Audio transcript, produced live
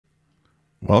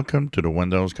Welcome to the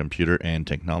Windows Computer and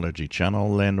Technology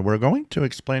channel, and we're going to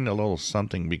explain a little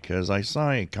something because I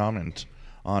saw a comment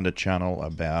on the channel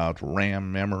about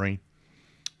RAM memory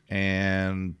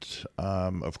and,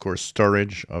 of course,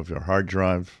 storage of your hard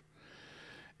drive.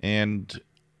 And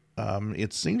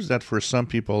it seems that for some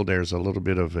people, there's a little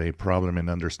bit of a problem in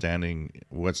understanding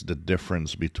what's the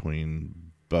difference between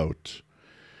both.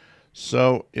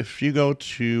 So if you go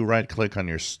to right-click on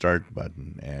your Start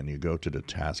button and you go to the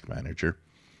Task Manager,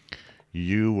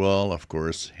 you will, of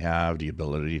course, have the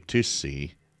ability to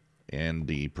see in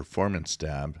the Performance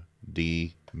tab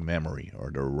the memory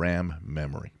or the RAM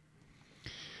memory.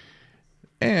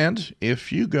 And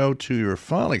if you go to your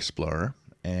File Explorer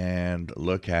and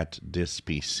look at this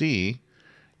PC,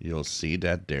 you'll see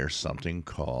that there's something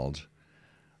called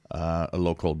a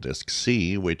local disk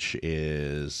C, which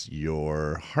is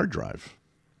your hard drive.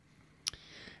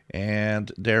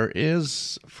 And there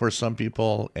is, for some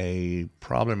people, a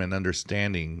problem in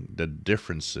understanding the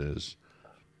differences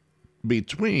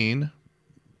between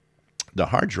the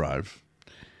hard drive,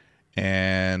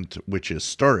 and which is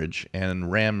storage,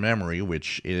 and RAM memory,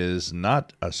 which is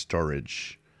not a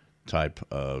storage type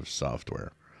of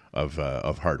software, of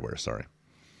hardware, sorry.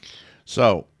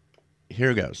 So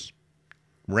here goes.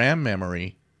 RAM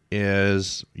memory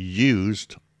is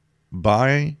used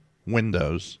by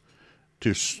Windows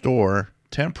to store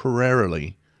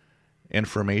temporarily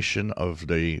information of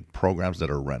the programs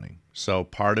that are running. So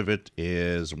part of it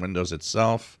is Windows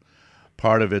itself.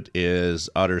 Part of it is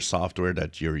other software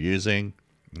that you're using.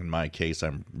 In my case,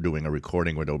 I'm doing a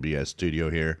recording with OBS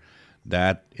Studio here.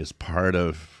 That is part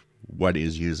of what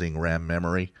is using RAM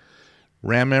memory.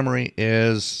 RAM memory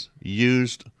is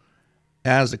used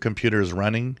as the computer is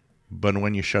running, but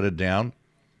when you shut it down,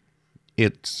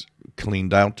 it's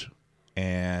cleaned out.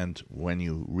 And when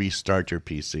you restart your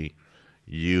PC,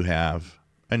 you have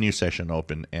a new session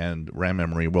open and RAM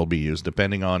memory will be used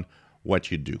depending on what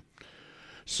you do.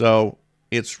 So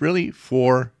it's really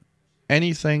for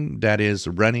anything that is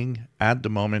running at the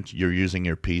moment you're using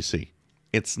your PC.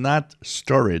 It's not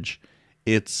storage.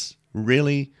 It's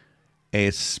really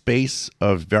a space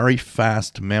of very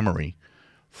fast memory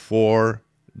for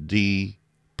the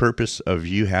purpose of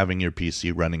you having your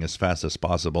PC running as fast as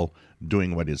possible,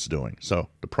 doing what it's doing. So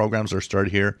the programs are stored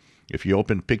here. If you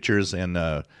open pictures in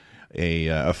a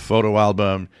photo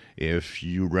album, if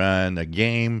you run a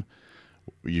game,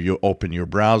 you open your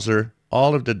browser,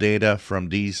 all of the data from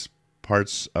these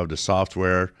parts of the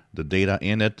software, the data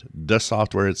in it, the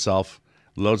software itself,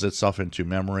 loads itself into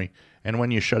memory. And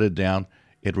when you shut it down,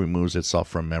 it removes itself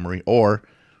from memory or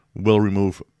will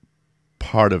remove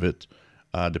part of it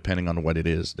depending on what it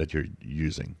is that you're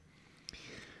using.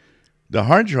 The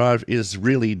hard drive is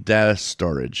really data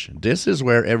storage. This is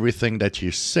where everything that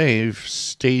you save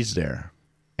stays there.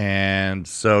 And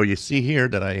so you see here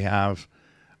that I have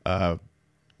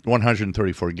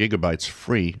 134 gigabytes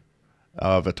free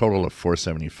of a total of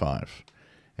 475.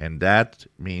 And that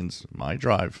means my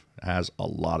drive has a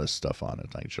lot of stuff on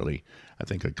it, actually. I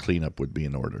think a cleanup would be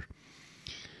in order.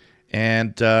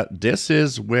 And this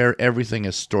is where everything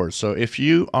is stored. So if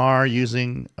you are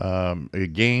using a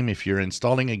game, if you're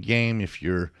installing a game, if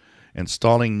you're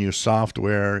installing new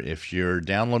software, if you're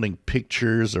downloading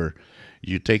pictures, or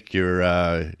you take your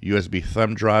USB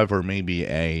thumb drive or maybe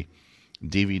a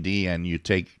DVD and you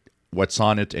take what's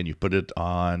on it and you put it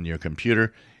on your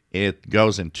computer, it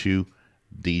goes into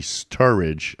the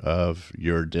storage of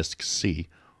your disk C,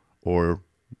 or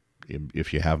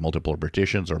if you have multiple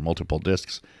partitions or multiple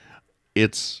disks,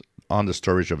 it's on the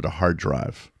storage of the hard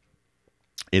drive.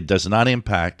 It does not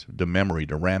impact the memory,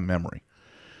 the RAM memory.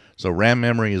 So RAM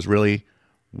memory is really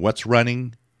what's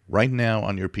running right now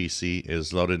on your PC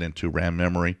is loaded into RAM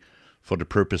memory for the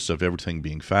purpose of everything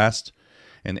being fast.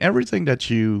 And everything that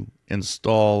you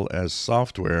install as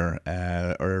software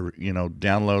or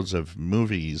downloads of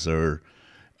movies or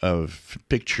of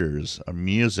pictures, of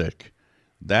music,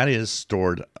 that is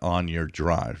stored on your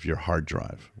drive, your hard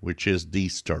drive, which is the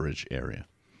storage area.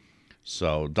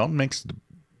 So don't mix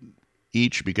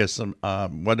each, because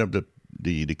one of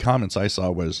the comments I saw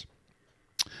was,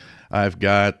 I've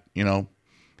got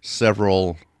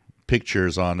several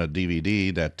pictures on a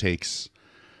DVD that takes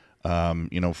 4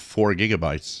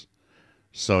 gigabytes,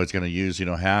 so it's going to use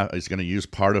it's going to use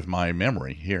part of my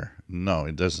memory here. No,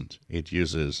 it doesn't. It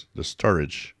uses the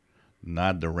storage,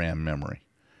 not the RAM memory.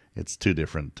 It's two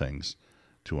different things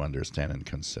to understand and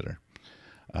consider.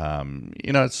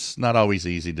 It's not always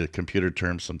easy, the computer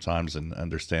terms sometimes, and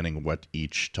understanding what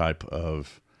each type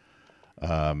of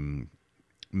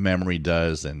memory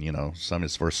does, and some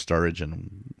is for storage,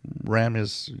 and RAM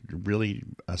is really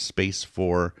a space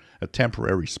for a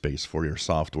temporary space for your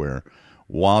software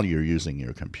while you're using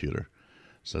your computer.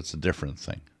 So it's a different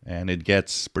thing, and it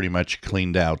gets pretty much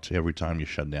cleaned out every time you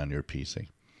shut down your PC.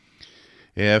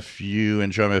 If you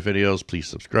enjoy my videos, please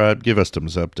subscribe, give us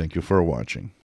thumbs up. Thank you for watching.